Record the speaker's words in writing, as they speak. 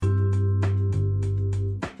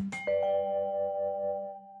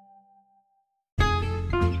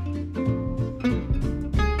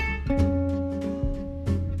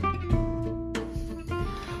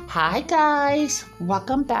Hi guys,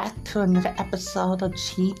 welcome back to another episode of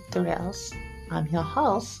Cheap Thrills. I'm your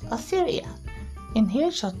host, Ophelia, and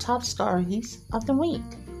here's your top stories of the week.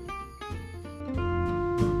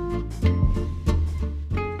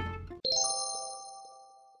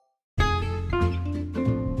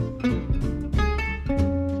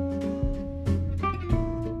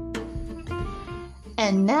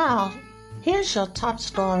 And now, here's your top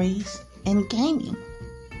stories in gaming.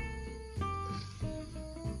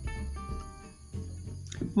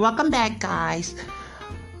 Welcome back, guys.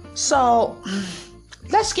 So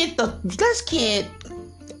let's get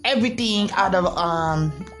everything out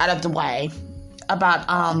of the way about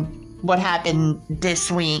what happened this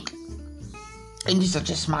week. And these are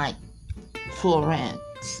just my full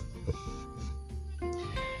rants.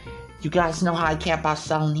 You guys know how I care about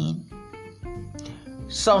Sony.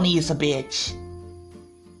 Sony is a bitch.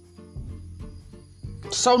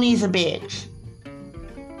 Sony is a bitch.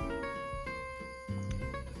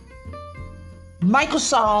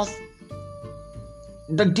 Microsoft,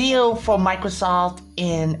 the deal for Microsoft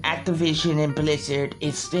and Activision and Blizzard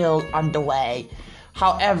is still underway.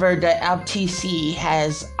 However, the FTC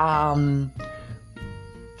has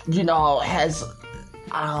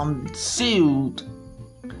sued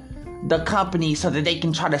the company so that they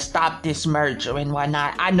can try to stop this merger and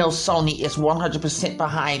whatnot. I know Sony is 100%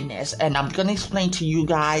 behind this, and I'm going to explain to you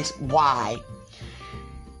guys why.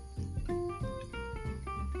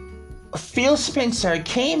 Phil Spencer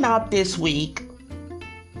came out this week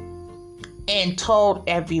and told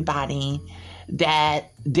everybody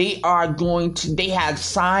that they have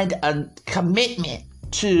signed a commitment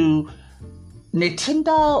to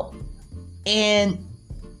Nintendo and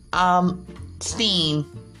Steam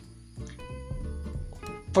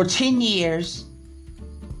for 10 years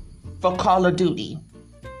for Call of Duty.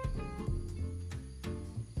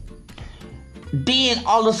 Then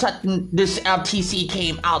all of a sudden this FTC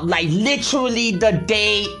came out, like literally the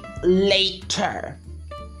day later.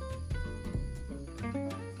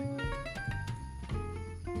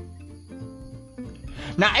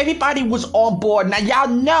 Now everybody was on board. Now y'all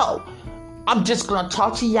know, I'm just gonna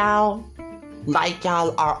talk to y'all like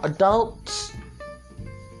y'all are adults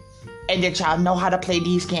and that y'all know how to play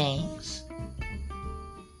these games.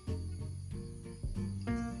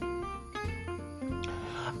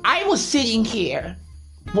 I was sitting here,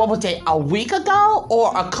 what was it, a week ago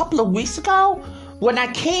or a couple of weeks ago, when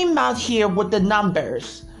I came out here with the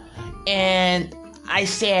numbers, and I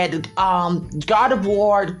said, God of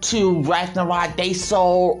War 2 Ragnarok, they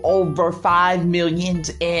sold over 5 million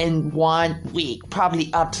in 1 week,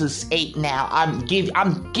 probably up to 8 now. I'm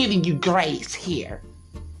giving you grace here.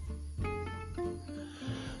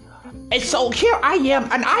 And so here I am,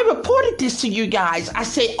 and I reported this to you guys. I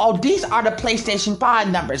said, oh, these are the PlayStation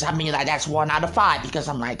 5 numbers. I mean, like, that's 1 out of 5, because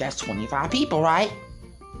I'm like, that's 25 people, right?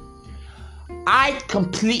 I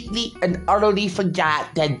completely and utterly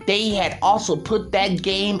forgot that they had also put that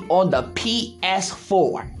game on the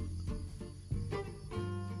PS4.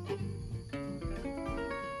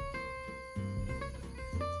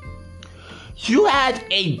 You had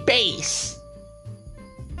a base,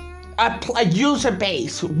 a user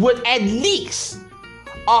base with at least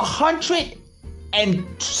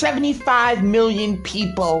 175 million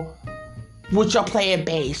people with your player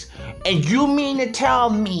base. And you mean to tell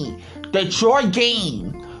me that your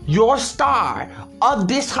game, your star of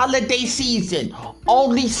this holiday season,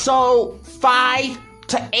 only sold 5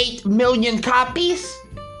 to 8 million copies?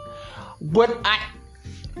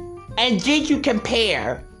 And did you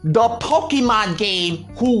compare the Pokemon game,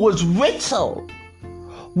 who was riddled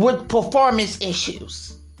with performance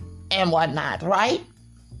issues and whatnot, right?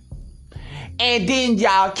 And then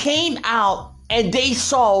y'all came out and they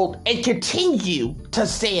sold and continue to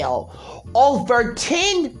sell over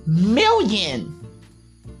 10 million.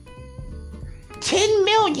 10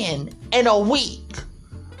 million in a week.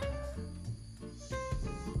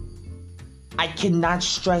 I cannot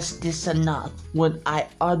stress this enough when I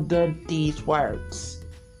utter these words.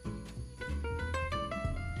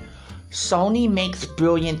 Sony makes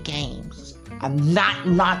brilliant games. I'm not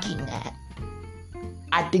knocking that.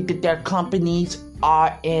 I think that their companies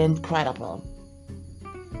are incredible.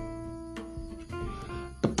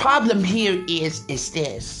 The problem here is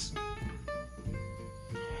this.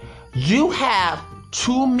 You have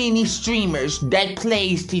too many streamers that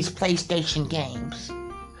plays these PlayStation games.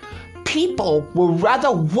 People would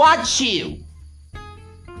rather watch you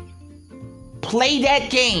play that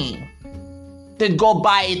game than go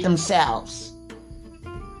buy it themselves.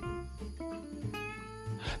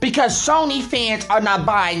 Because Sony fans are not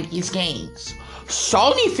buying these games.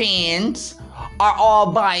 Sony fans are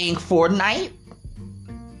all buying Fortnite,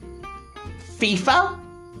 FIFA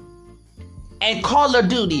and Call of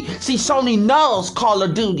Duty. See, Sony knows Call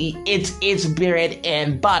of Duty, it's bread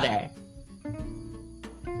and butter.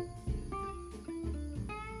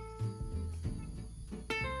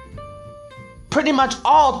 Pretty much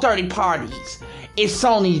all 30 parties is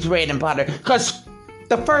Sony's bread and butter. Because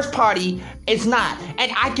the first party is not.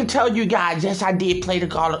 And I can tell you guys, yes, I did play the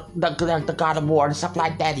God of War and stuff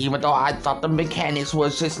like that, even though I thought the mechanics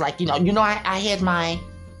was just like, I had my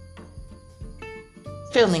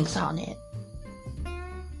feelings on it.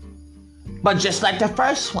 But just like the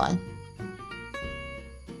first one,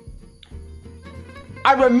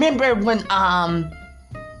 I remember when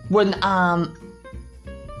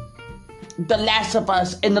The Last of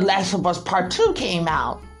Us and The Last of Us Part 2 came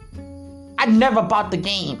out, I never bought the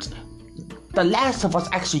games. The Last of Us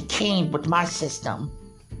actually came with my system,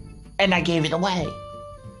 and I gave it away.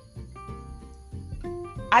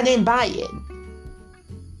 I didn't buy it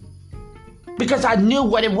because I knew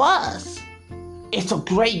what it was. It's a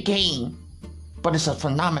great game, but it's a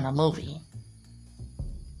phenomenal movie.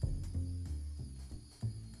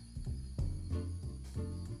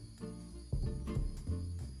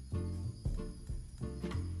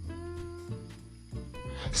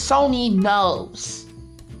 Sony knows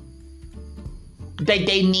that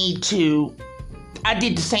they need to. I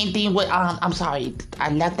did the same thing with, I'm sorry, I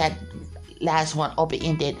left that last one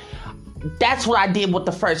open-ended. That's what I did with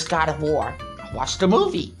the first God of War. I watched the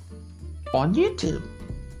movie on YouTube.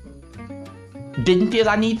 Didn't feel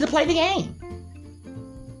I needed to play the game.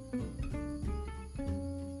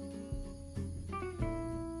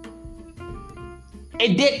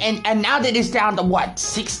 It did, and now that it's down to what,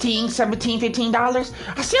 $16, $17, $15,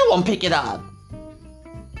 I still won't pick it up.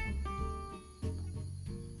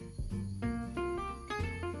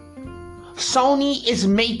 Sony is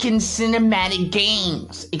making cinematic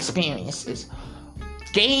games experiences.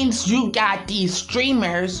 Games you got these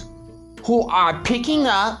streamers who are picking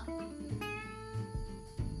up,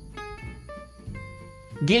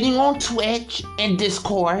 getting on Twitch and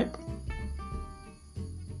Discord,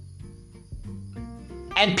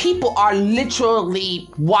 and people are literally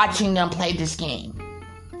watching them play this game.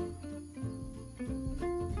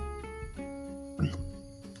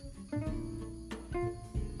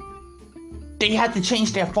 They have to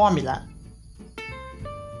change their formula.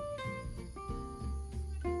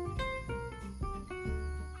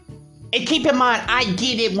 And keep in mind, I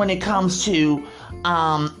get it when it comes to,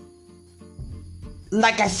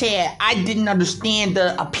 like I said, I didn't understand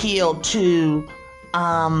the appeal to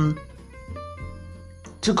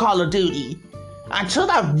Call of Duty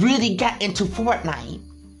until I really got into Fortnite.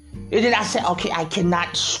 And then I said, okay, I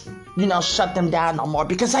cannot, shut them down no more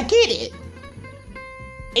because I get it.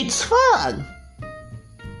 It's fun.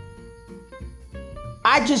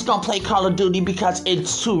 I just don't play Call of Duty because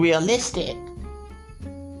it's too realistic.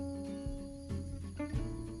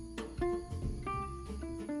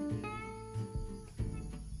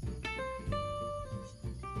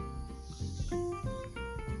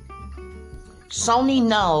 Sony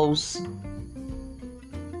knows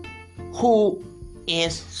who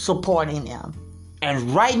is supporting them.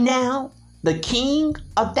 And right now, the king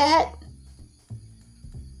of that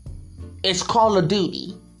is Call of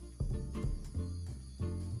Duty.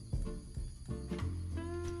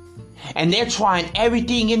 And they're trying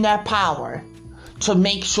everything in their power to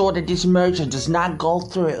make sure that this merger does not go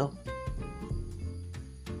through.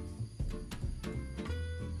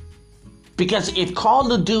 Because if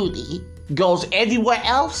Call of Duty goes everywhere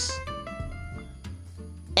else,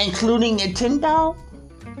 including Nintendo,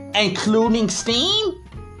 including Steam,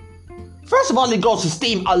 first of all, it goes to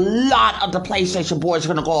Steam, a lot of the PlayStation boards are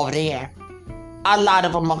going to go over there. A lot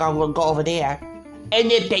of them are going to go over there.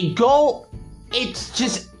 And if they go,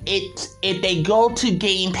 if they go to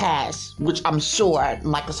Game Pass, which I'm sure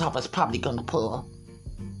Microsoft is probably going to pull,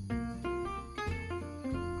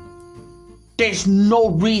 there's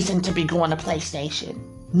no reason to be going to PlayStation.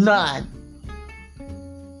 None.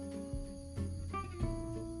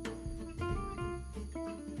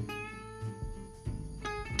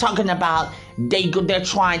 Talking about they're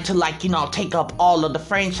trying to take up all of the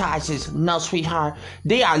franchises. No, sweetheart.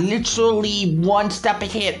 They are literally one step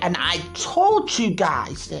ahead. And I told you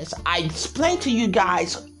guys this. I explained to you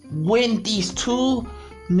guys when these two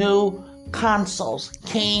new consoles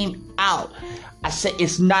came out. I said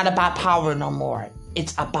it's not about power no more.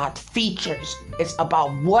 It's about features. It's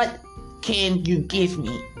about what can you give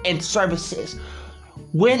me in services.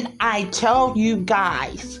 When I tell you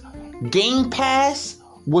guys Game Pass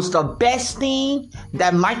was the best thing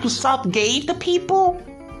that Microsoft gave the people,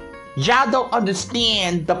 y'all don't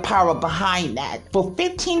understand the power behind that. For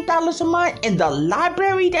 $15 a month and the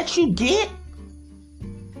library that you get,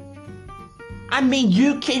 I mean,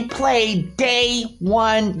 you can play day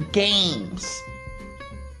one games.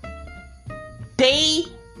 Day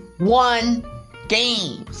one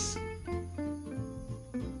games.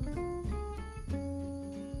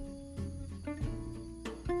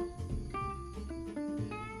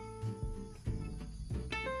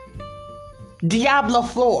 Diablo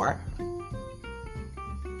 4.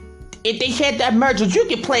 If they had that merger, you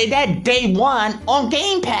could play that day one on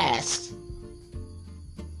Game Pass.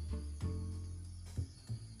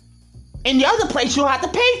 In the other place, you'll have to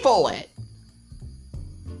pay for it.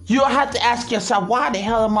 You'll have to ask yourself, why the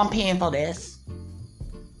hell am I paying for this?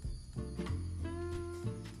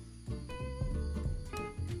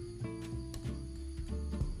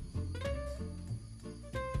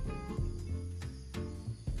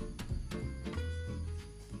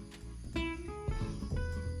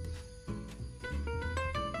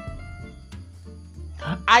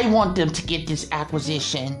 I want them to get this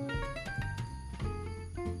acquisition.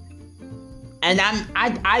 And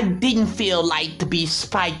I didn't feel like to be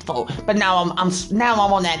spiteful, but now I'm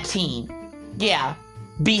on that team. Yeah,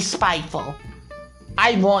 be spiteful.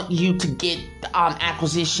 I want you to get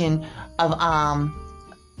acquisition of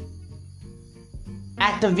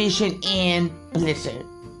Activision and Blizzard.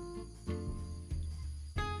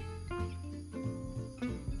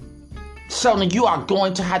 Sony, you are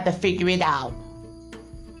going to have to figure it out.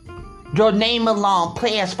 Your name alone,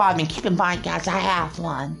 PS5, and keep in mind, guys, I have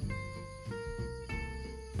one.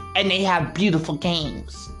 And they have beautiful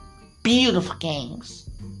games. Beautiful games.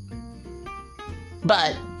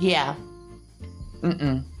 But, yeah.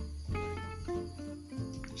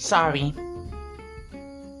 Sorry.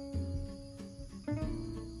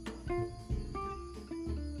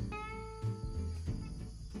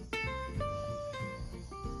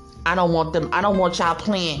 I don't want y'all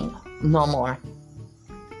playing no more.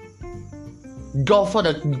 Go for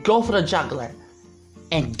the juggler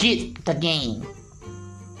and get the game.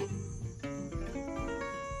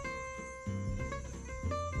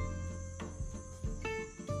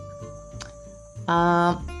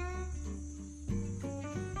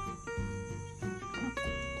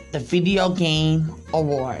 The Video Game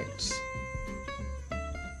Awards.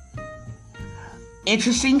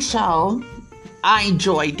 Interesting show. I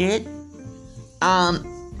enjoyed it.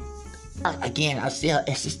 Again,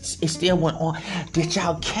 it still went on. Did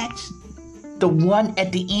y'all catch the one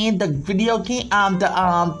at the end, the video game,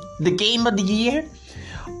 the game of the year?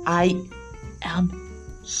 I am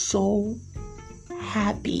so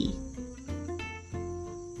happy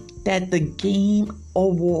that the Game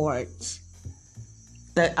Awards,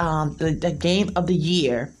 the game of the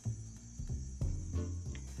year,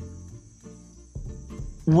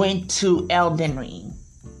 went to Elden Ring,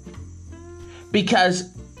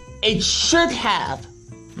 because it should have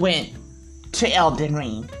went to Elden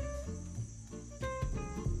Ring.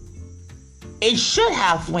 It should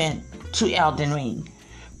have went to Elden Ring,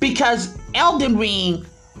 because Elden Ring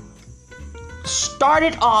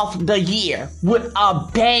started off the year with a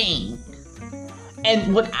bang.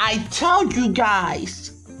 And when I tell you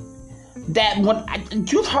guys that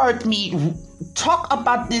you've heard me talk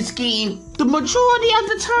about this game the majority of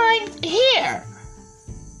the time here,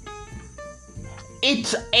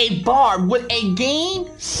 it's a bar. With a game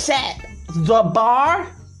set the bar,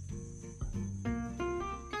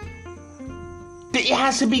 it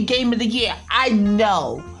has to be game of the year. I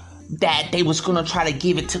know that they was gonna try to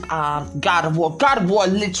give it to God of War. God of War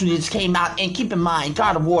literally just came out, and keep in mind,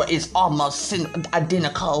 God of War is almost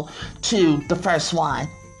identical to the first one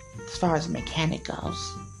as far as mechanic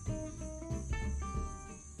goes.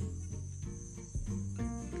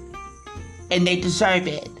 And they deserve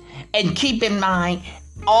it. And keep in mind,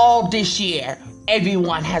 all this year,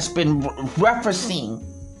 everyone has been referencing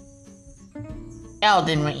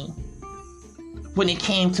Elden Ring when it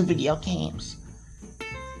came to video games.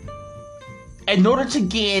 In order to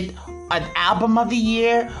get an album of the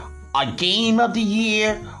year, a game of the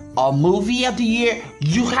year, a movie of the year,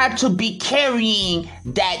 you have to be carrying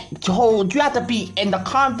that whole, you have to be in the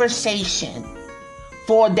conversation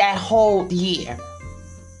for that whole year.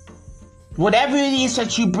 Whatever it is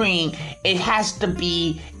that you bring, it has to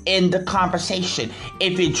be in the conversation.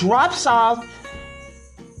 If it drops off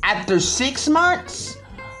after 6 months,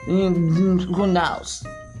 who knows?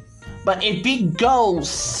 But if it goes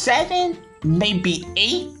 7, maybe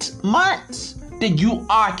 8 months, then you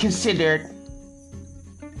are considered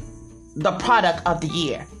the product of the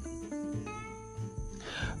year.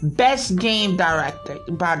 Best game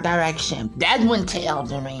direction, that went to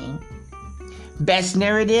Elden Ring. Best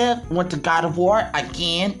narrative went to God of War.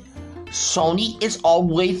 Again, Sony is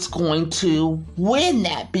always going to win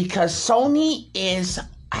that, because Sony is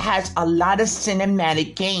has a lot of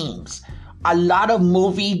cinematic games, a lot of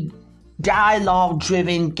movie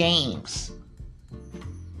dialogue-driven games.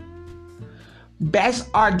 Best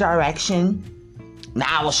art direction.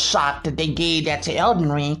 Now I was shocked that they gave that to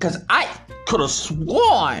Elden Ring because I could have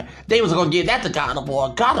sworn they was gonna give that to God of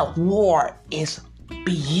War. God of War is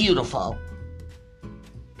beautiful.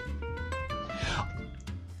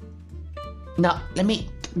 Now let me,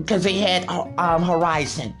 because they had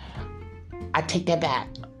Horizon. I take that back.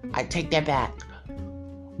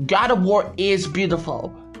 God of War is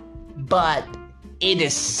beautiful, but it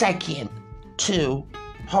is second to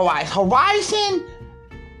Horizon. Horizon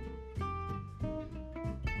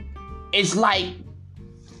is like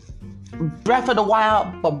Breath of the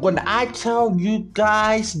Wild, but when I tell you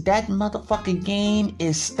guys that motherfucking game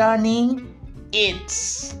is stunning, it's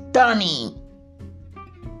stunning.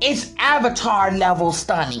 It's Avatar level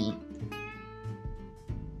stunning.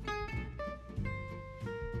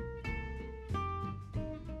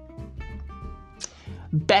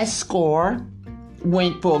 Best score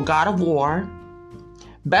went for God of War.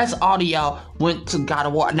 Best audio went to God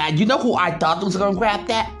of War. Now, you know who I thought was going to grab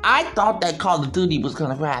that? I thought that Call of Duty was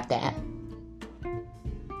going to grab that.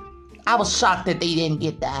 I was shocked that they didn't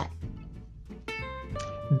get that.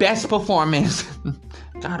 Best performance,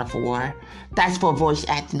 God of War. That's for voice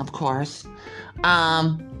acting, of course.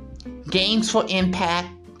 Games for Impact,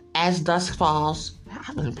 As Dusk Falls. I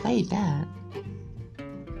haven't played that.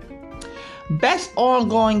 Best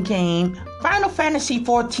ongoing game, Final Fantasy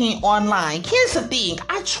XIV Online. Here's the thing,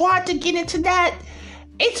 I tried to get into that.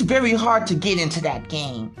 It's very hard to get into that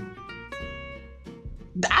game.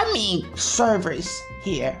 I mean, servers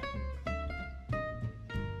here.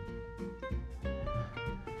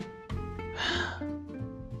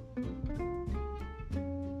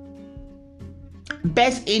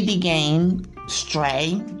 Best indie game,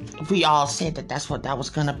 Stray. We all said that that's what that was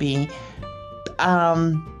gonna be.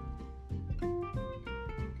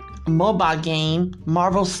 Mobile game,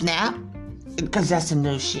 Marvel Snap, because that's the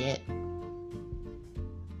new shit.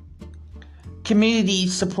 Community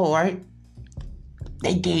support,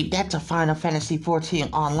 they gave that to Final Fantasy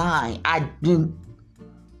XIV Online.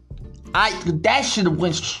 That should have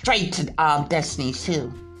went straight to Destiny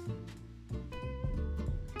 2.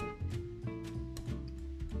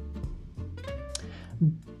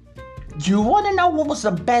 You want to know what was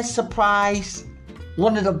the best surprise?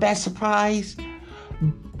 One of the best surprise?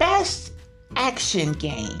 Best action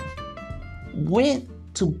game went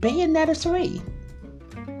to Bayonetta 3.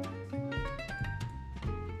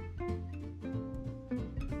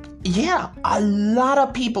 Yeah, a lot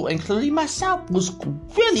of people, including myself, was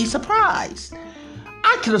really surprised.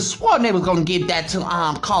 I could have sworn they was going to give that to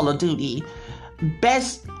Call of Duty.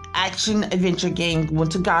 Best action adventure game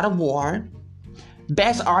went to God of War.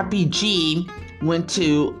 Best RPG went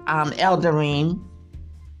to Elden Ring.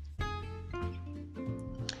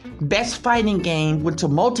 Best fighting game went to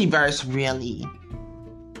Multiverse. Really?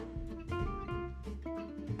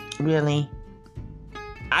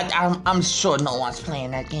 I'm sure no one's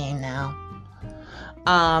playing that game now.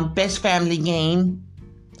 Best family game,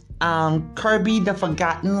 Kirby the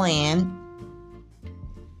Forgotten Land.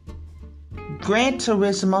 Gran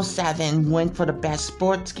Turismo 7 went for the best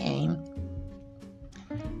sports game.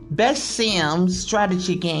 Best Sims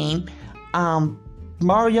strategy game,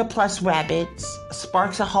 Mario plus Rabbids,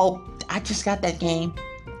 Sparks of Hope. I just got that game.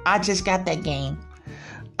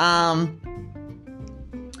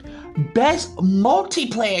 Best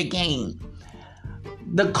multiplayer game,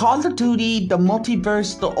 the Call of Duty, the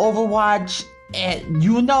Multiverse, the Overwatch, and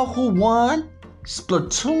you know who won?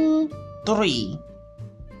 Splatoon 3.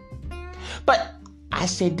 But I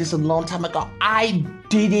said this a long time ago. I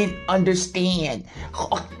didn't understand.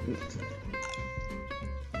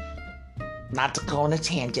 Not to go on a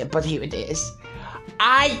tangent, but here it is.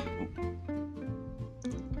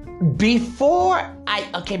 Before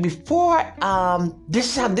this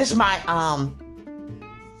is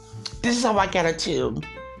how I got into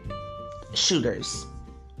shooters.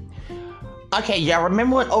 Okay, y'all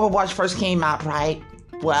remember when Overwatch first came out, right?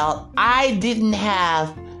 Well, I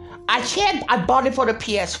bought it for the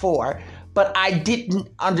PS4, but I didn't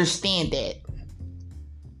understand it.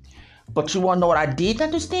 But you wanna know what I did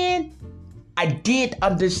understand? I did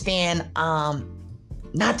understand,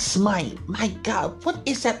 not Smite. My God, what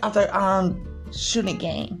is that other, shooting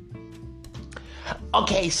game?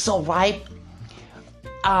 Okay, so, right,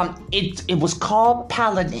 it was called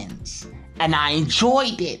Paladins, and I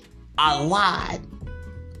enjoyed it a lot.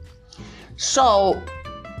 So,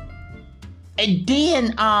 and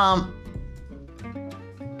then,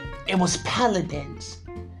 it was Paladins.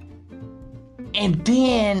 And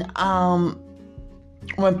then,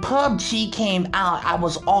 when PUBG came out, I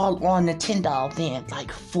was all on Nintendo then,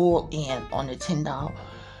 like full in on Nintendo.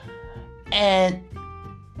 And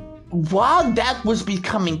while that was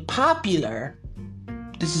becoming popular,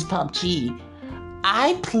 this is PUBG,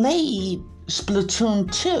 I played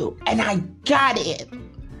Splatoon 2 and I got it.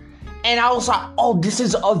 And I was like, oh, this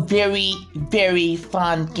is a very, very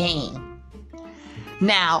fun game.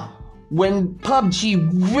 Now, when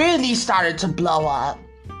PUBG really started to blow up,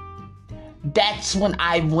 that's when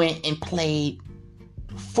I went and played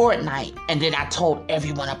Fortnite. And then I told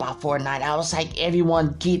everyone about Fortnite. I was like,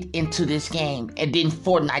 everyone get into this game. And then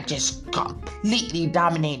Fortnite just completely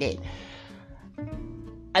dominated.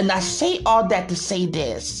 And I say all that to say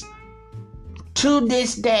this. To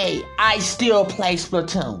this day, I still play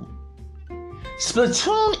Splatoon.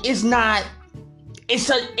 Splatoon is not...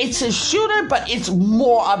 It's a shooter, but it's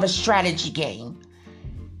more of a strategy game.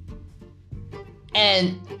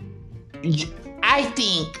 And I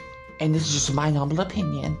think, and this is just my humble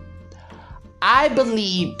opinion, I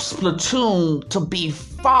believe Splatoon to be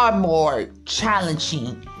far more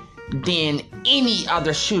challenging than any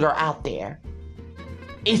other shooter out there.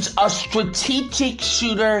 It's a strategic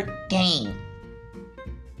shooter game.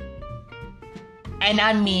 And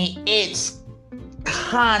I mean, it's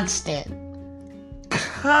constant.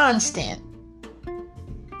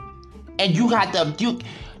 And you have to,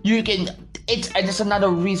 you can, it's another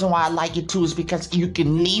reason why I like it too, is because you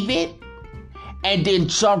can leave it and then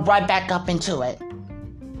jump right back up into it.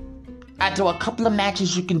 After a couple of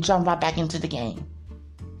matches, you can jump right back into the game.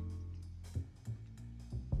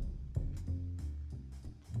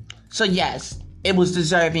 So yes, it was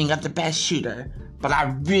deserving of the best shooter, but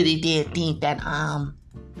I really did think that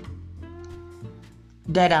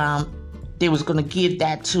they was gonna give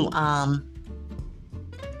that to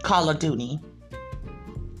Call of Duty.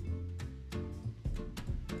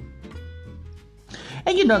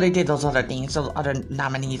 And you know they did those other things, those other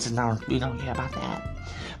nominees, and we don't care about that.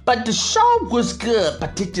 But the show was good,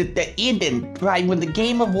 but the ending, right, when the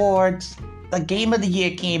Game Awards, the Game of the Year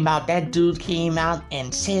came out, that dude came out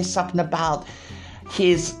and said something about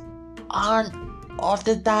his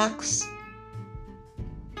unorthodox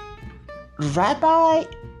rabbi,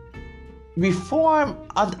 Reform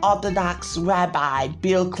Orthodox Rabbi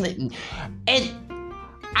Bill Clinton. And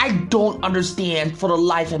I don't understand for the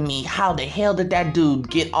life of me how the hell did that dude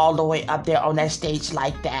get all the way up there on that stage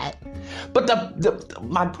like that. But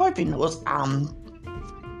my boyfriend was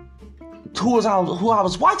who I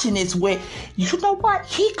was watching this with, you know what?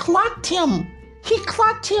 He clocked him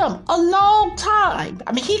a long time.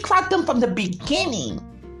 I mean, he clocked him from the beginning.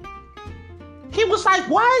 He was like,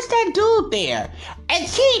 why is that dude there? And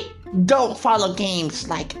he don't follow games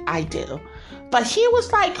like I do. But he was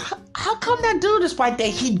like, how come that dude is right there?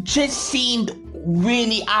 He just seemed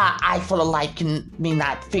really odd. I for the life can me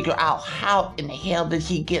not figure out how in the hell did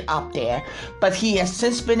he get up there. But he has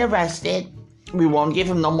since been arrested. We won't give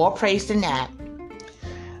him no more praise than that.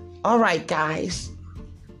 Alright, guys.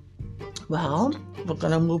 Well, we're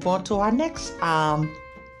gonna move on to our next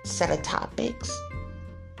set of topics.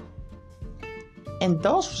 And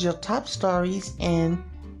those were your top stories in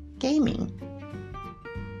gaming.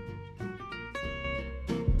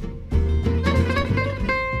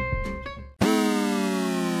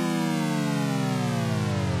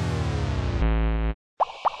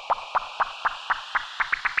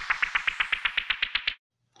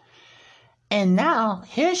 And now,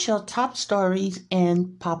 here's your top stories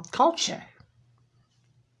in pop culture.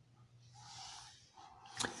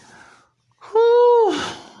 Whew.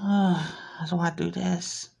 How do I do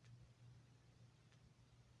this?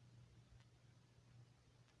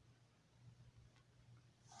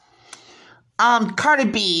 Cardi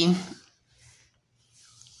B.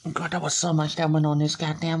 God, there was so much that went on this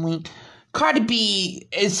goddamn week. Cardi B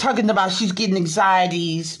is talking about she's getting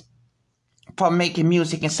anxieties from making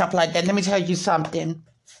music and stuff like that. Let me tell you something.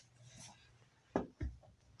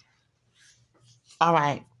 All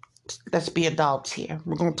right, let's be adults here.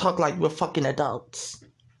 We're gonna talk like we're fucking adults.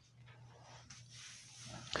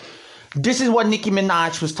 This is what Nicki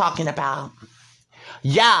Minaj was talking about.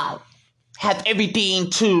 Y'all have everything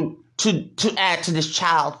to add to this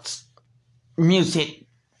child's music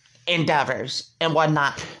endeavors and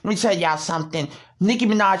whatnot. Let me tell y'all something. Nicki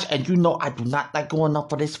Minaj, and you know I do not like going up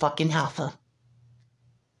for this fucking heifer.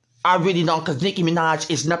 I really don't, because Nicki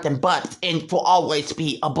Minaj is nothing but and will always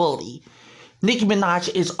be a bully. Nicki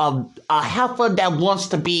Minaj is a heifer that wants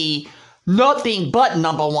to be nothing but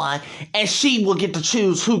number one, and she will get to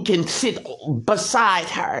choose who can sit beside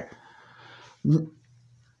her.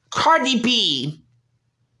 Cardi B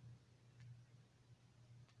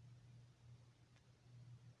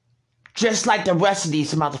Just like the rest of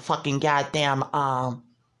these motherfucking goddamn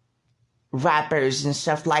rappers and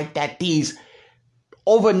stuff like that. These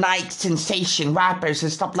overnight sensation rappers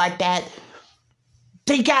and stuff like that.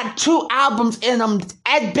 They got 2 albums in them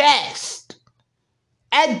at best.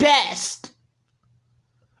 At best.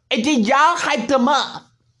 And then y'all hype them up.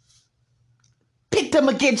 Pit them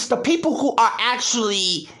against the people who are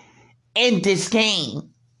actually in this game.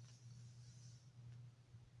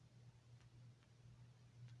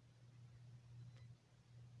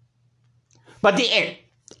 But and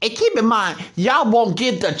keep in mind, y'all won't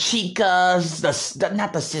give the chicas,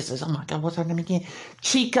 not the sisters, oh my God, what's her name again?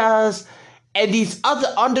 Chicas and these other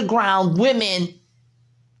underground women,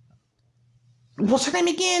 what's her name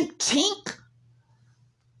again? Tink?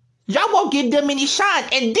 Y'all won't give them any shine.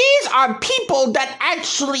 And these are people that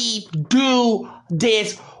actually do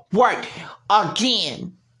this work.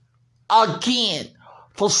 Again,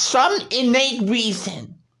 for some innate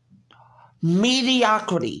reason,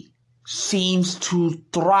 mediocrity seems to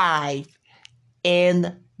thrive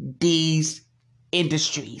in these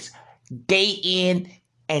industries. Day in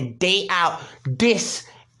and day out. This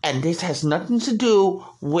has nothing to do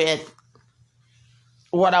with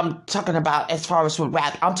what I'm talking about as far as with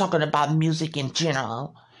rap. I'm talking about music in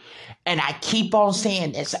general. And I keep on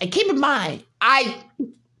saying this. And keep in mind,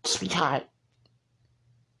 sweetheart,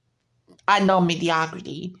 I know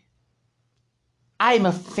mediocrity. I am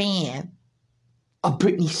a fan of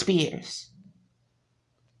Britney Spears.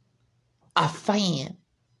 A fan.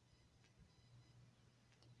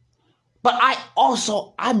 But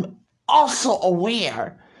I'm also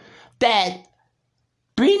aware that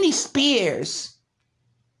Britney Spears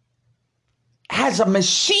has a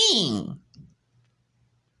machine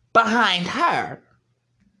behind her.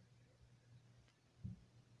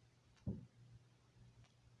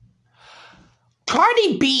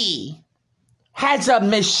 Cardi B has a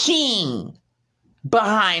machine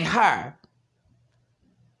behind her.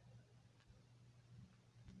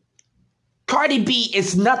 Cardi B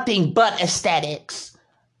is nothing but aesthetics.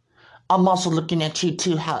 I'm also looking at you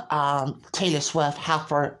too, how Taylor Swift,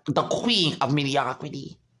 for the queen of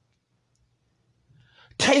mediocrity.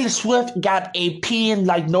 Taylor Swift got a pen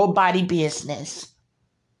like nobody business.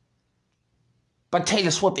 But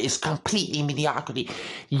Taylor Swift is completely mediocrity.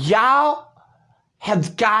 Y'all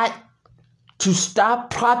have got to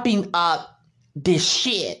stop propping up this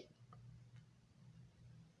shit.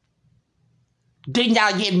 Then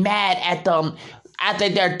y'all get mad at them after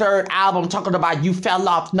their 3rd album talking about you fell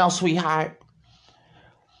off. No, sweetheart.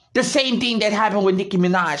 The same thing that happened with Nicki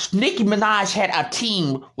Minaj. Nicki Minaj had a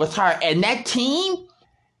team with her, and that team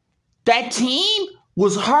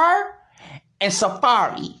was her and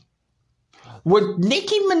Safari. When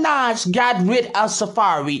Nicki Minaj got rid of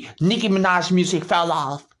Safari, Nicki Minaj's music fell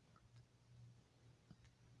off.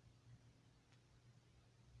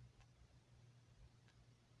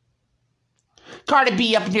 Cardi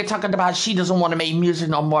B up here talking about she doesn't want to make music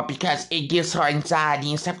no more because it gives her anxiety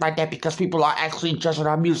and stuff like that because people are actually judging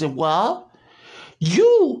her music. Well,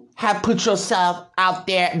 you have put yourself out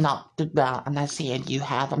there. No, I'm not saying you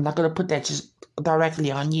have. I'm not going to put that just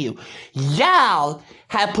directly on you. Y'all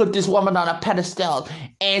have put this woman on a pedestal,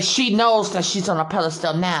 and she knows that she's on a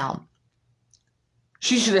pedestal now.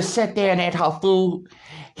 She should have sat there and had her food,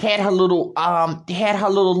 had her little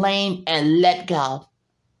lane, and let go.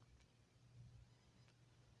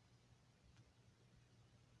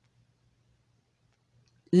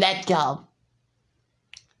 Let go.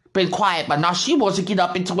 Been quiet, but now she wants to get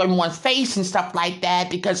up into everyone's face and stuff like that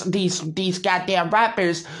because these goddamn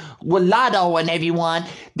rappers with Lotto and everyone,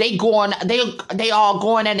 they all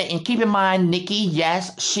going at it. And keep in mind, Nicki,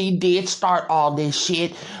 yes, she did start all this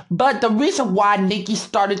shit, but the reason why Nicki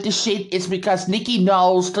started this shit is because Nicki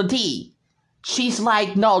knows the tea. She's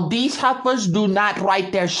like, no, these heifers do not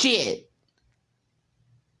write their shit.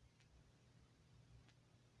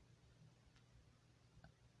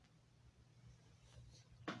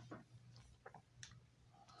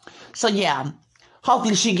 So yeah,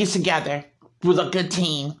 hopefully she gets together with a good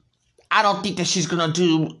team. I don't think that she's gonna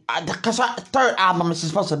do, because her 3rd album is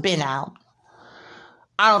supposed to have been out.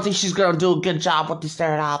 I don't think she's gonna do a good job with this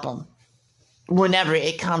 3rd album whenever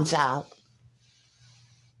it comes out.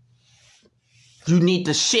 You need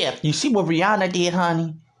to shift. You see what Rihanna did,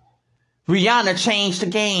 honey? Rihanna changed the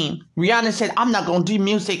game. Rihanna said, I'm not gonna do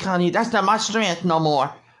music, honey. That's not my strength no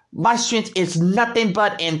more. My strength is nothing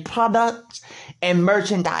but in products and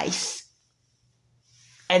merchandise.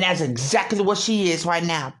 And that's exactly what she is right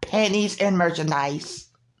now. Pennies and merchandise.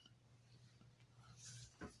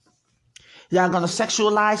 Y'all gonna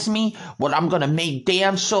sexualize me? Well, I'm gonna make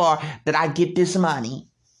damn sure that I get this money.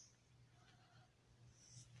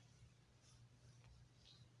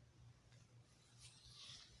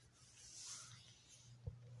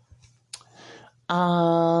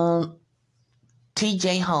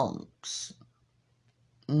 TJ Holmes.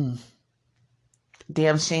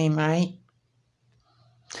 Damn shame, right?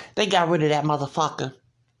 They got rid of that motherfucker.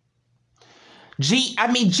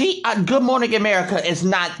 Good Morning America is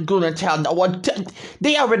not going to tell no one.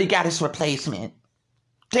 They already got his replacement.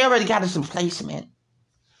 Hold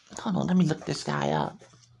on, let me look this guy up.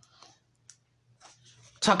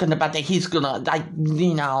 Talking about that he's gonna, like,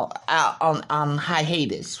 on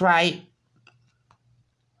hiatus, right?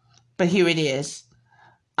 But here it is.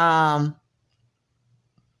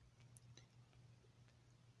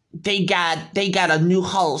 They got a new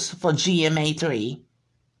host for GMA3.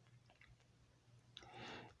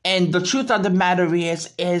 And the truth of the matter is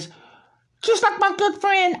just like my good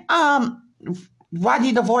friend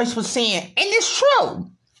Rodney the Voice was saying, and it's true.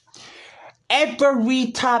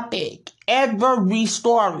 Every topic, every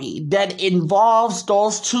story that involves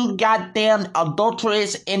those two goddamn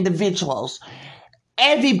adulterous individuals,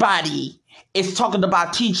 everybody is talking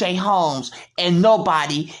about TJ Holmes, and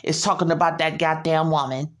nobody is talking about that goddamn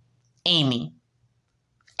woman, Amy.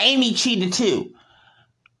 Amy cheated too.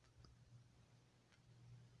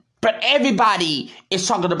 But everybody is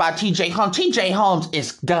talking about TJ Holmes. TJ Holmes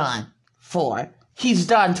is done for. He's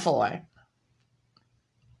done for.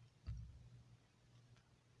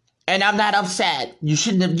 And I'm not upset. You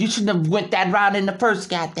shouldn't have went that route in the first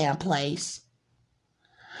goddamn place.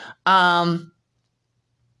 Go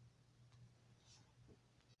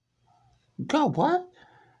what?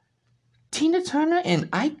 Tina Turner and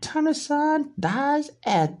Ike Turner's son dies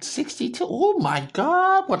at 62. Oh my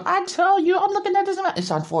God! When I tell you, I'm looking at this.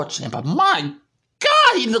 It's unfortunate, but my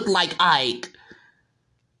God, he looked like Ike.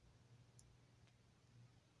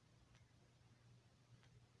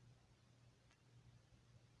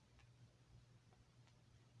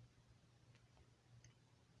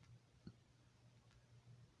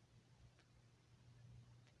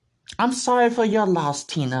 I'm sorry for your loss,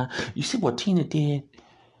 Tina. You see what Tina did?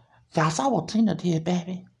 I saw what Tina did,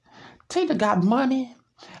 baby. Tina got money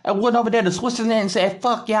and went over there to Switzerland and said,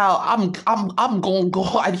 "Fuck y'all, I'm gonna go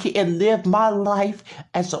out here and live my life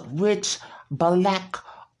as a rich black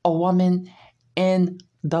woman in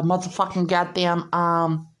the motherfucking goddamn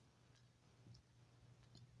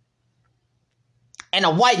in a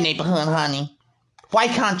white neighborhood, honey,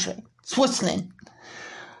 white country, Switzerland."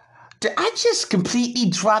 Did I just completely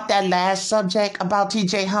drop that last subject about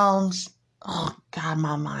TJ Holmes? Oh God,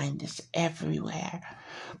 my mind is everywhere.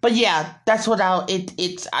 But yeah, that's what I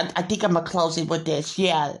think I'm gonna close it with this.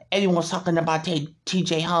 Yeah, everyone's talking about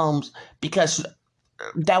TJ Holmes because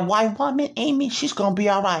that white woman, Amy, she's gonna be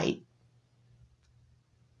all right.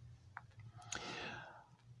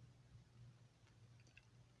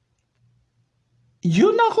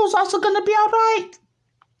 You know who's also gonna be all right?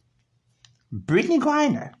 Brittany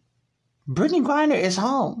Griner. Brittany Griner is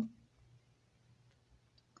home.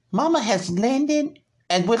 Mama has landed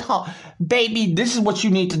and went home. Baby, this is what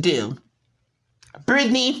you need to do.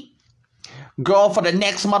 Brittany, girl, for the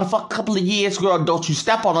next motherfucking couple of years, girl, don't you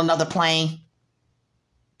step on another plane.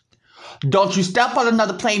 Don't you step on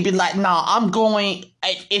another plane be like, nah, I'm going,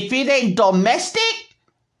 if it ain't domestic,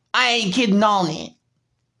 I ain't getting on it.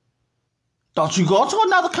 Don't you go to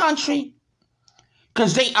another country,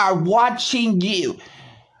 because they are watching you.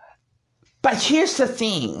 But here's the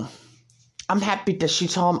thing. I'm happy that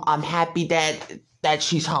she's home. I'm happy that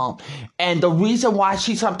she's home. And the reason why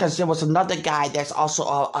she's home, because there was another guy that's also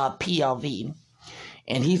a POV.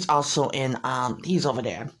 And he's also in, he's over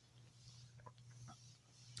there.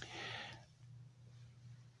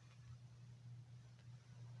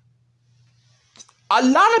 A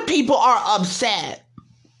lot of people are upset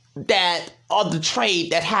that on the trade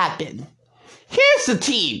that happened. Here's the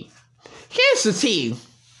tea.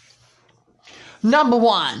 Number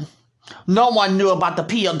one, no one knew about the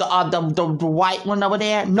white one over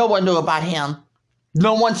there. No one knew about him.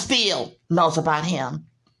 No one still knows about him.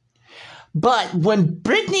 But when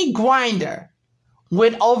Brittany Griner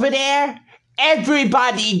went over there,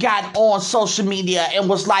 everybody got on social media and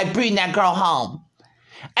was like, bring that girl home.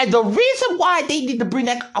 And the reason why they need to bring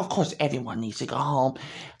that, of course, everyone needs to go home.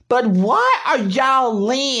 But why are y'all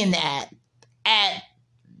laying at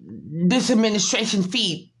this administration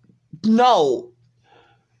feet? No.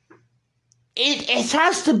 It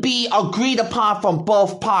has to be agreed upon from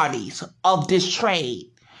both parties of this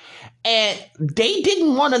trade. And they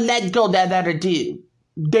didn't want to let go that other dude.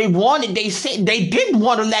 They didn't want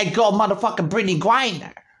to let go of motherfucking Brittany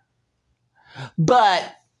Griner. But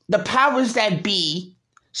the powers that be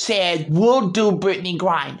said, we'll do Brittany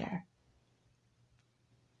Griner.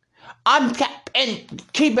 And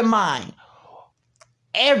keep in mind,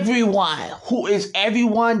 everyone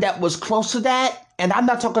that was close to that, and I'm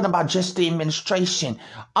not talking about just the administration.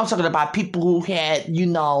 I'm talking about people who had,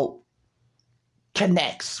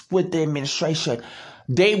 connects with the administration.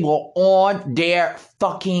 They were on their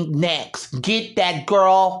fucking necks. Get that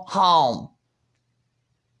girl home.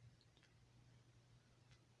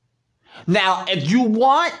 Now, if you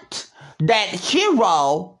want that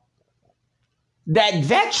hero, that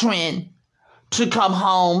veteran to come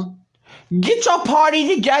home, get your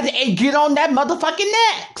party together and get on that motherfucking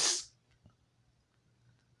necks.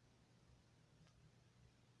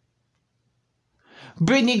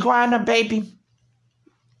 Brittany Griner, baby.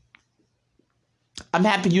 I'm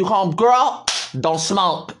happy you home. Girl, don't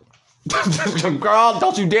smoke. Girl,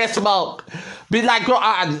 don't you dare smoke. Be like, girl,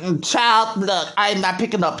 child, look, I am not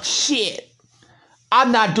picking up shit.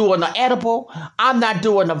 I'm not doing an edible. I'm not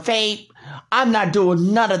doing a vape. I'm not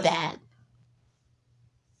doing none of that.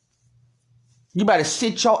 You better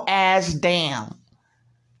sit your ass down.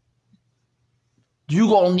 You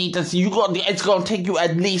gonna need to see. It's gonna take you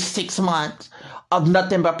at least 6 months of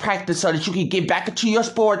nothing but practice so that you can get back into your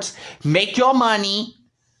sports, make your money,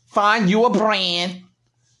 find you a brand,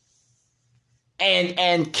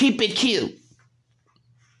 and keep it cute.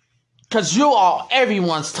 Cause you are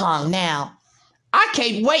everyone's tongue now. I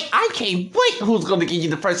can't wait who's gonna give you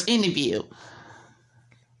the first interview.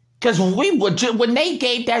 Cause when they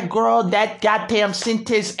gave that girl that goddamn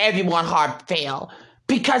sentence, everyone's heart fell.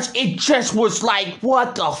 Because it just was like,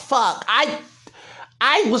 what the fuck?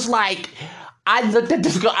 I was like, I looked at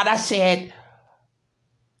this girl and I said,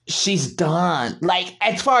 she's done. Like,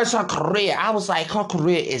 as far as her career, I was like, her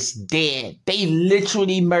career is dead. They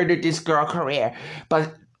literally murdered this girl's career.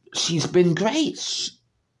 But she's been great.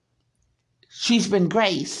 She's been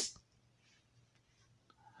great.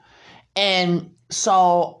 And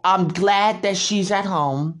so I'm glad that she's at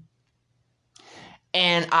home.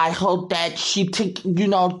 And I hope that she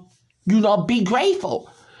be grateful.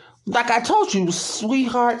 Like I told you,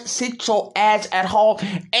 sweetheart, sit your ass at home.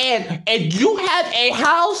 And if you have a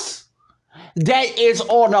house that is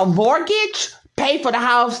on a mortgage, pay for the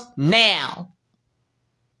house now.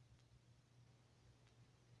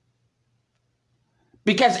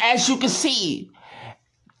 Because as you can see,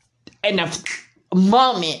 in a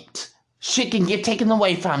moment, shit can get taken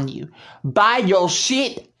away from you. Buy your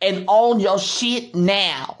shit and own your shit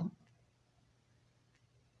now.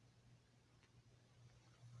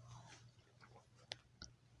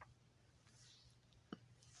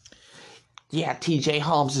 Yeah, TJ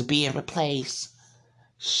Holmes is being replaced.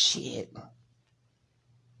 Shit.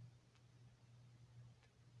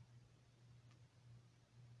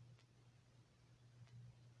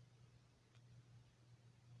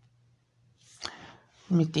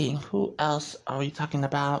 Let me think. Who else are we talking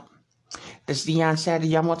about? This Deion Sanders.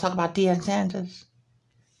 Y'all want to talk about Deion Sanders?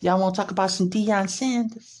 Y'all want to talk about some Deion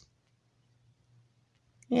Sanders?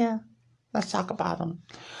 Yeah, let's talk about him.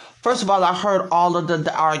 First of all, I heard all of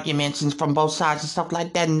the arguments from both sides and stuff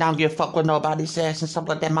like that, and I don't give a fuck what nobody says and stuff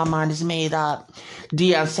like that. My mind is made up.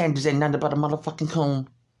 Deion Sanders ain't nothing but a motherfucking coon.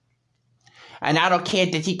 And I don't care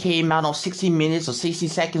that he came out on 60 Minutes or 60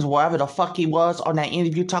 Seconds, wherever the fuck he was, on that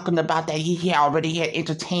interview talking about that he already had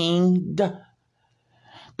entertained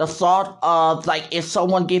the thought of, like, if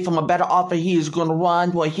someone gave him a better offer, he is going to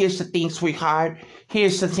run. Well, here's the thing, sweetheart.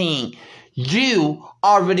 Here's the thing. You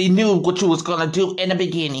already knew what you was going to do in the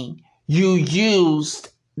beginning. You used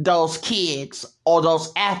those kids or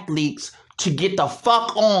those athletes to get the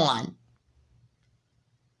fuck on.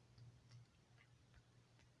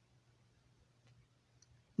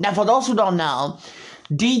 Now, for those who don't know,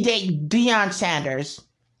 Deion Sanders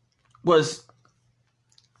was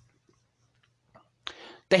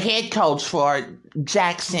the head coach for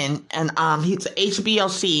Jackson, and he's an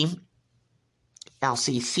HBOC,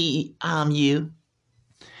 LCCU,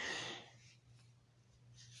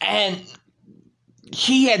 and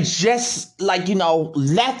he had just,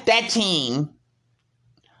 left that team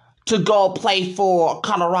to go play for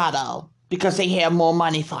Colorado because they had more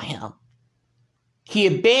money for him. He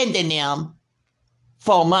abandoned them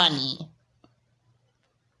for money.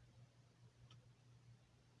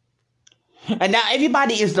 And now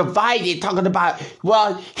everybody is divided, talking about,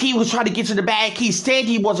 well, he was trying to get to the bag. He said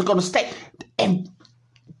he wasn't going to stay. And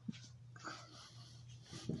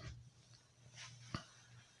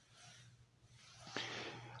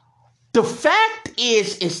the fact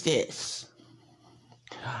is this.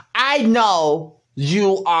 I know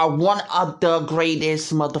you are one of the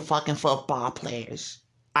greatest motherfucking football players.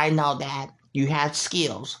 I know that. You have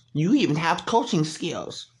skills. You even have coaching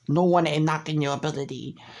skills. No one ain't knocking your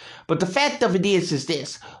ability. But the fact of it is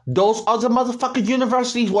this. Those other motherfucking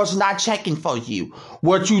universities was not checking for you.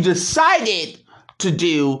 What you decided to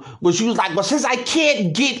do was you was like, well, since I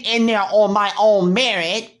can't get in there on my own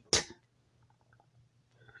merit,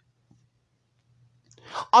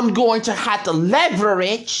 I'm going to have to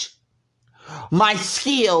leverage my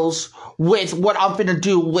skills with what I'm going to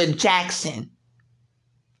do with Jackson.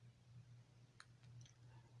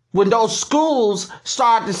 When those schools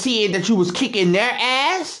started to see that you was kicking their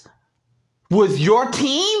ass with your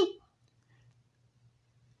team,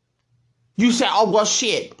 you said, oh, well,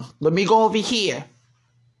 shit, let me go over here.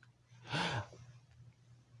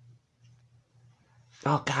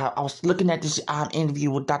 Oh, God, I was looking at this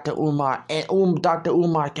interview with Dr. Umar, and Dr.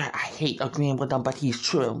 Umar, God, I hate agreeing with him, but he's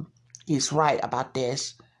true. He's right about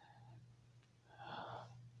this.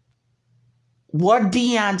 What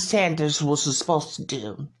Deion Sanders was supposed to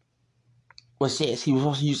do was this. He was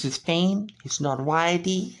supposed to use his fame, his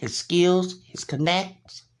notoriety, his skills, his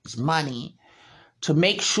connects, his money to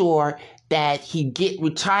make sure that he get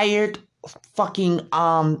retired fucking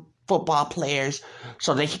football players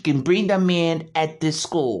so that he can bring them in at this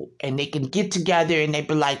school and they can get together and they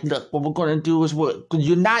be like, look, what we're going to do is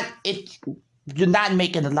you're not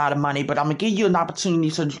making a lot of money, but I'm going to give you an opportunity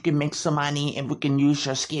so that you can make some money and we can use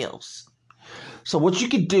your skills. So what you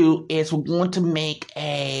could do is we're going to make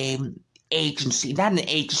an agency, not an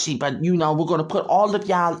agency, but we're going to put all of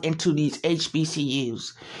y'all into these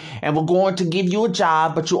HBCUs and we're going to give you a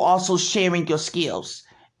job, but you're also sharing your skills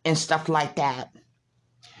and stuff like that.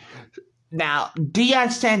 Now, Deion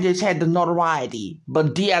Sanders had the notoriety,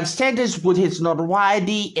 but Deion Sanders with his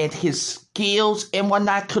notoriety and his skills and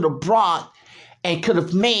whatnot could have brought and could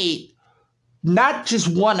have made not just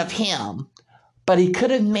one of him, but he could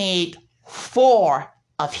have made 4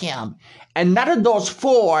 of him. And none of those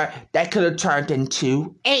 4 that could have turned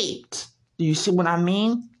into 8. Do you see what I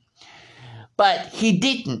mean? But he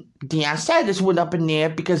didn't. Deion Sanders went up in there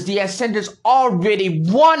because Deion Sanders already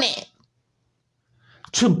wanted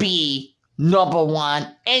to be number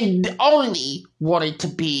 1 and only wanted to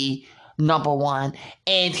be number 1.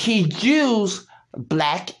 And he used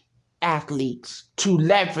black athletes to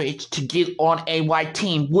leverage to get on a white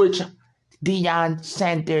team, which Deion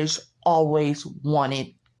Sanders always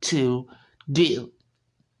wanted to do.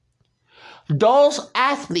 Those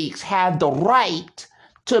athletes have the right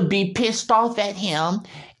to be pissed off at him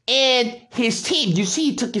and his team. You see,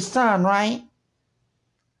 he took his son, right?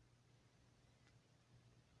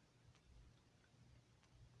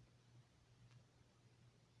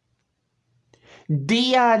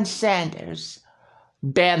 Deion Sanders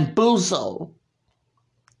bamboozled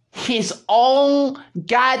his own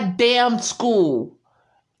goddamn school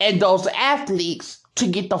and those athletes to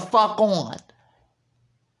get the fuck on.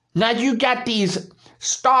 Now you got these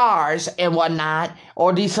stars and whatnot,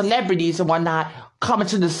 or these celebrities and whatnot, coming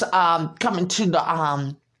to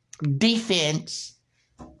the defense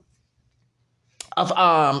of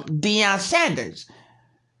Deion Sanders.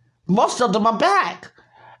 Most of them are black.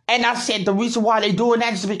 And I said the reason why they're doing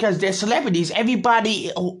that is because they're celebrities.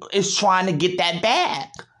 Everybody is trying to get that bag.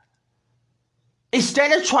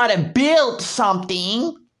 Instead of trying to build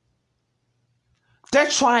something, they're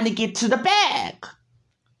trying to get to the bag.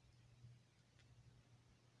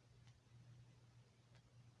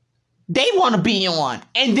 They want to be on,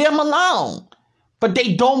 and them alone. But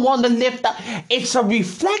they don't want to lift up. It's a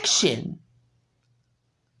reflection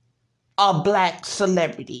of black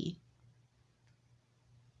celebrity.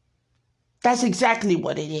 That's exactly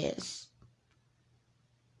what it is.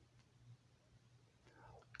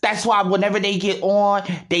 That's why whenever they get on,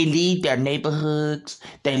 they leave their neighborhoods.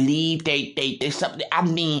 They leave, they something. I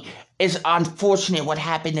mean, it's unfortunate what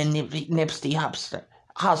happened in Nipsey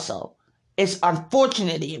Hussle. It's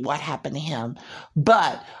unfortunate what happened to him.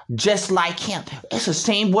 But just like him, it's the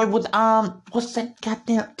same way with, what's that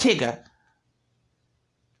goddamn Tigger?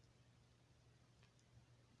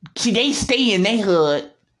 See, they stay in their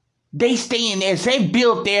hood. They stay in theirs. They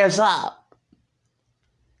build theirs up.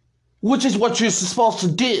 Which is what you're supposed to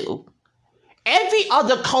do. Every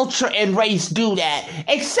other culture and race do that.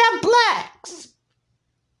 Except blacks.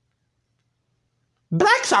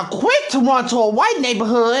 Blacks are quick to run to a white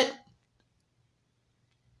neighborhood.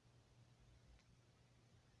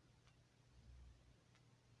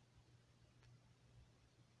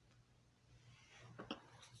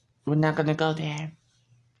 We're not going to go there.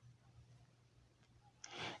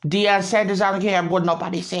 Deion Sanders, I don't care what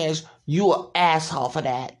nobody says. You an asshole for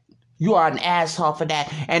that. You are an asshole for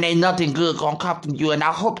that. And ain't nothing good gonna come from you. And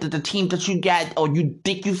I hope that the team that you got, or you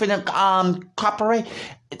think you finna cooperate,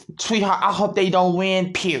 sweetheart, I hope they don't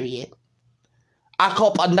win, period. I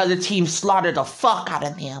hope another team slaughtered the fuck out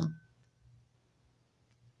of him.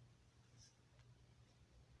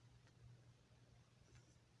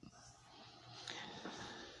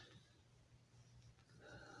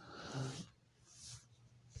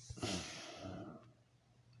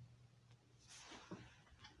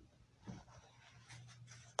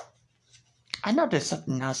 I know there's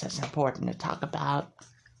something else that's important to talk about.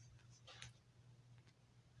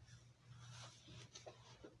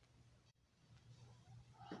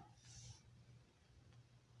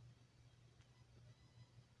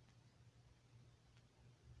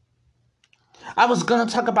 I was gonna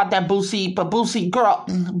talk about that Boosie, but Boosie, girl,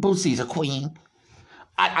 Boosie's a queen.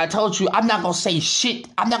 I told you I'm not gonna say shit.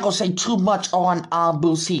 I'm not gonna say too much on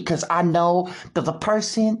Boosie because I know that the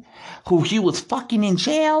person who he was fucking in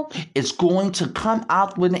jail is going to come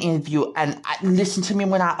out with an interview. And listen to me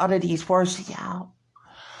when I utter these words to y'all.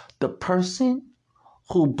 The person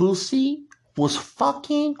who Boosie was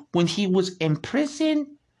fucking when he was in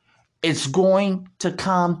prison is going to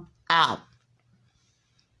come out.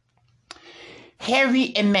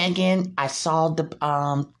 Harry and Meghan, I saw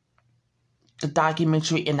the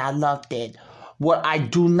documentary and I loved it. What I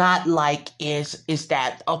do not like is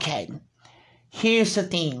that, okay, here's the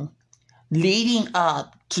thing. Leading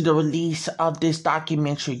up to the release of this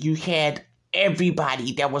documentary, you had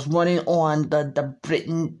everybody that was running on the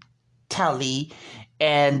Britain telly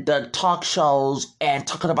and the talk shows and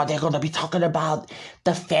they're going to be talking about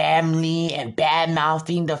the family and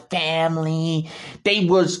bad-mouthing the family. They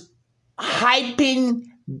was hyping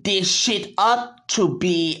this shit up to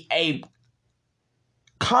be a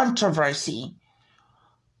controversy.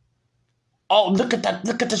 Oh, look at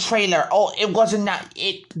the trailer. Oh, it wasn't that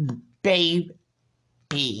it, baby.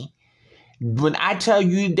 When I tell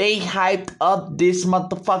you they hyped up this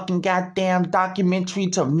motherfucking goddamn documentary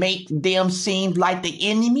to make them seem like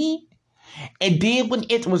the enemy, and then when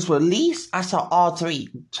it was released, I saw all three.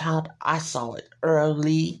 Child, I saw it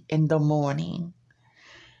early in the morning.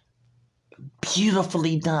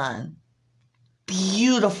 Beautifully done.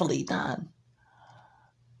 Beautifully done.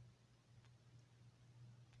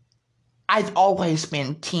 I've always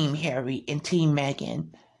been Team Harry and Team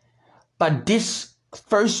Meghan, but this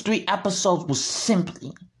first 3 episodes was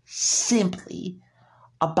simply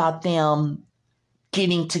about them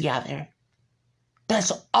getting together.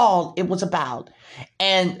 That's all it was about.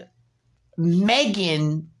 And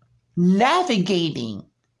Meghan navigating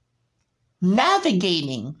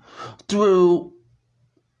through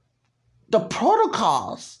the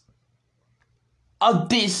protocols of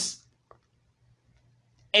this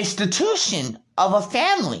institution of a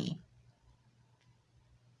family.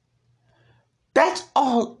 That's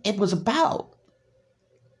all it was about.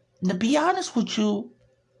 And to be honest with you,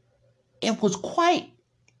 it was quite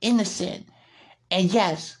innocent. And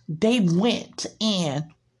yes, they went in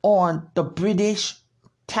on the British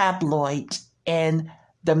tabloids and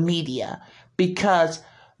the media because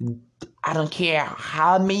I don't care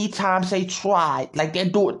how many times they tried. Like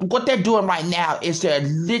what they're doing right now is they're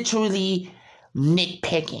literally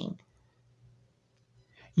nitpicking.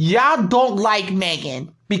 Y'all don't like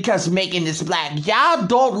Meghan because Meghan is black. Y'all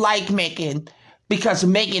don't like Meghan because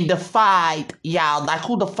Meghan defied y'all. Like,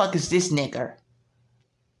 who the fuck is this nigger?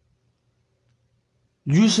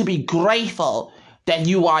 You should be grateful that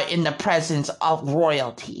you are in the presence of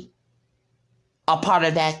royalty, a part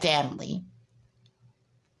of that family.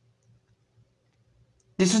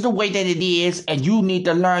 This is the way that it is, and you need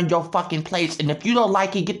to learn your fucking place. And if you don't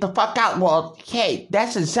like it, get the fuck out. Well, hey,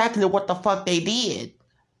 that's exactly what the fuck they did.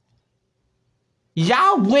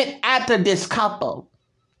 Y'all went after this couple.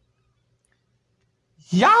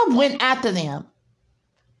 Y'all went after them.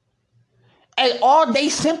 And all they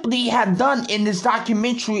simply have done in this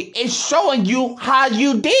documentary is showing you how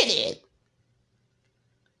you did it.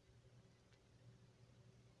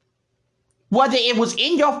 Whether it was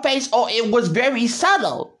in your face or it was very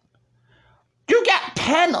subtle. You got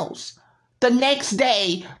panels the next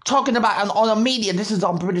day talking about on the media, this is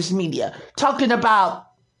on British media, talking about,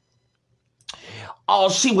 oh,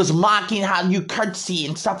 she was mocking how you curtsy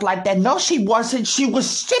and stuff like that. No, she wasn't. She was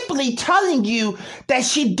simply telling you that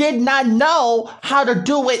she did not know how to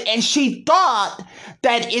do it, and she thought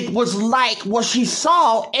that it was like what she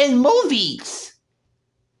saw in movies.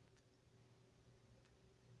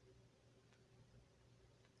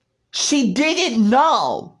 She didn't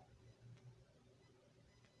know.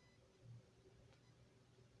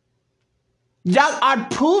 Y'all are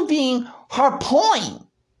proving her point.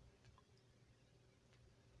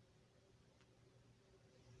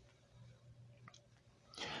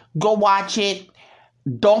 Go watch it.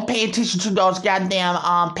 Don't pay attention to those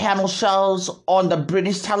goddamn panel shows on the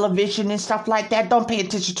British television and stuff like that. Don't pay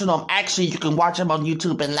attention to them. Actually, you can watch them on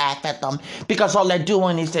YouTube and laugh at them because all they're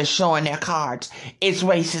doing is they're showing their cards. It's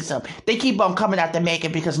racism. They keep on coming after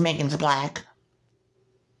Meghan because Meghan's black.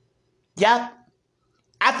 Yep.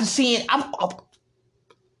 After seeing, I've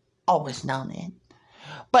always known it.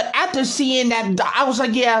 But after seeing that, I was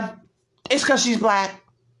like, yeah, it's because she's black.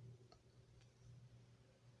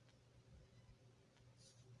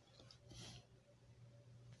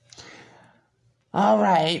 All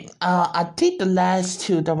right. I think the last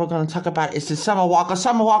two that we're going to talk about is the Summer Walker.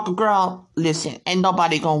 Summer Walker, girl, listen, ain't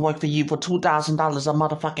nobody going to work for you for $2,000 a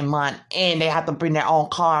motherfucking month. And they have to bring their own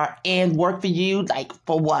car and work for you, like,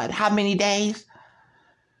 for what? How many days?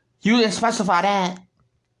 You didn't specify that.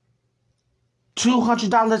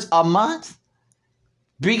 $200 a month?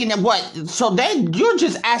 Bringing it what? So then you're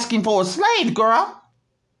just asking for a slave, girl.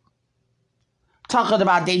 Talking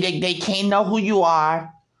about they can't know who you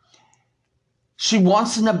are. She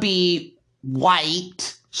wants him to be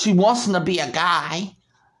white. She wants him to be a guy,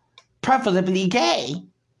 preferably gay.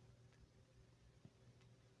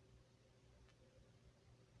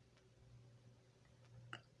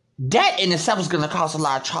 That in itself is going to cause a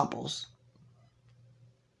lot of troubles.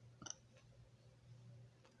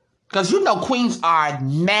 Because you know queens are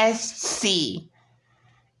messy.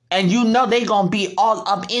 And you know they're going to be all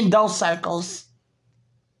up in those circles.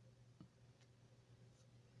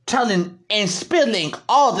 Telling and spilling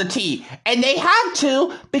all the tea. And they have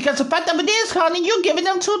to, because the fact of it is, honey, you're giving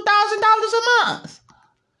them $2,000 a month.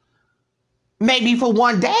 Maybe for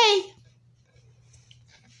one day.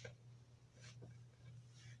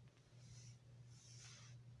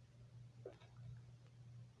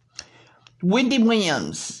 Wendy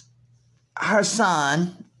Williams, her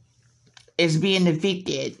son, is being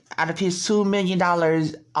evicted out of his $2 million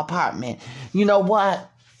apartment. You know what?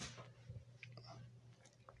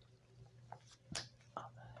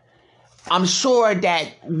 I'm sure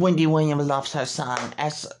that Wendy Williams loves her son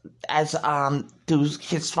as through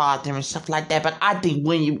his father and stuff like that. But I think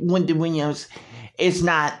Wendy Williams is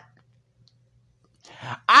not.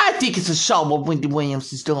 I think it's a show what Wendy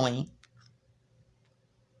Williams is doing.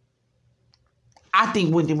 I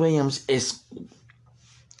think Wendy Williams is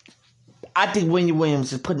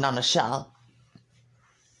putting on a show.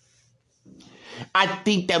 I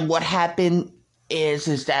think that what happened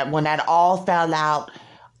is that when that all fell out,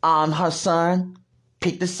 her son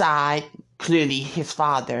picked a side, clearly his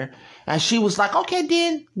father, and she was like, okay,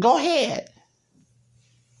 then go ahead.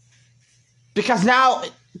 Because now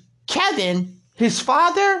Kevin, his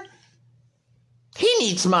father, he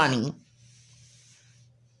needs money.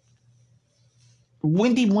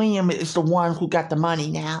 Wendy Williams is the one who got the money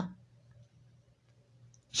now.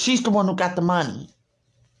 She's the one who got the money.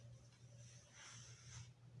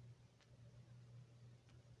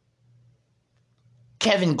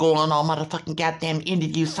 Kevin going on motherfucking goddamn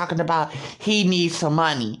interviews talking about he needs some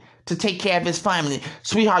money to take care of his family.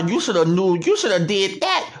 Sweetheart, you should have knew. You should have did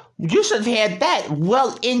that. You should have had that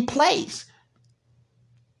well in place.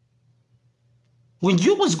 When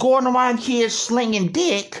you was going around here slinging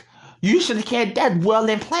dick, you should have had that well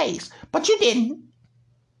in place. But you didn't.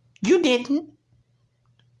 You didn't.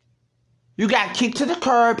 You got kicked to the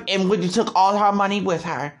curb and Wendy took all her money with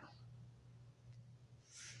her.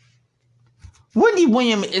 Wendy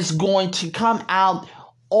Williams is going to come out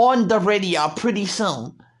on the radio pretty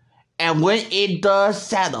soon. And when it does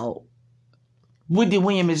settle, Wendy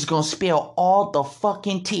Williams is going to spill all the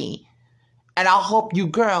fucking tea. And I hope you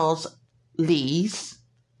girls, please,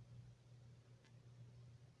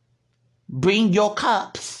 bring your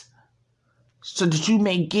cups so that you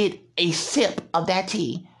may get a sip of that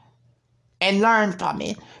tea and learn from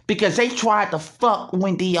it. Because they tried to fuck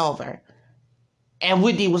Wendy over. And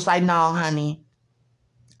Wendy was like, no, honey,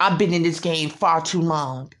 I've been in this game far too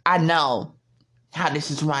long. I know how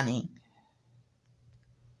this is running.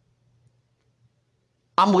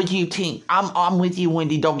 I'm with you, Tink. I'm with you,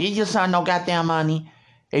 Wendy. Don't give your son no goddamn money.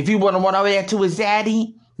 If you want to run over there to his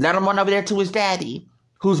daddy, let him run over there to his daddy,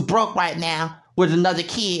 who's broke right now with another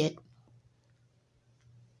kid.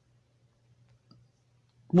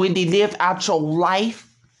 Wendy, live out your life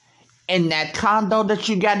in that condo that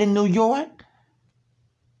you got in New York.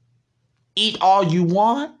 Eat all you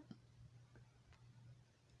want.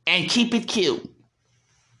 And keep it cute.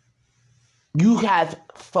 You have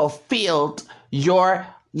fulfilled your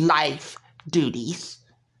life duties.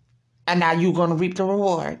 And now you're going to reap the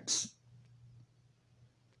rewards.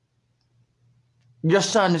 Your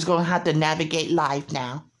son is going to have to navigate life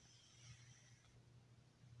now.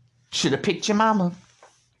 Should have picked your mama.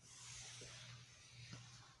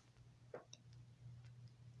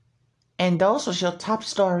 And those was your top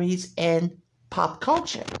stories in pop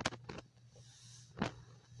culture.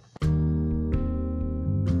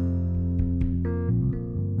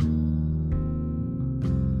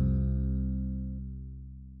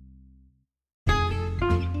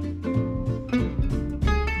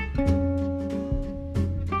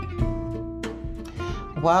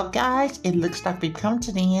 Well, guys, it looks like we've come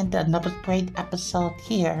to the end of another great episode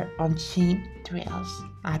here on Cheap Thrills.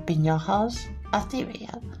 I've been your host,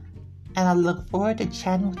 Etheria, and I look forward to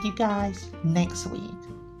chatting with you guys next week.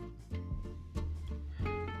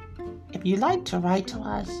 If you'd like to write to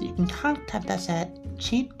us, you can contact us at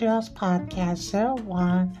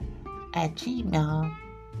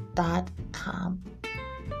cheapthrillspodcast01@gmail.com.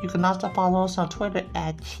 You can also follow us on Twitter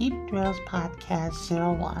at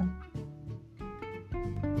cheapthrillspodcast01.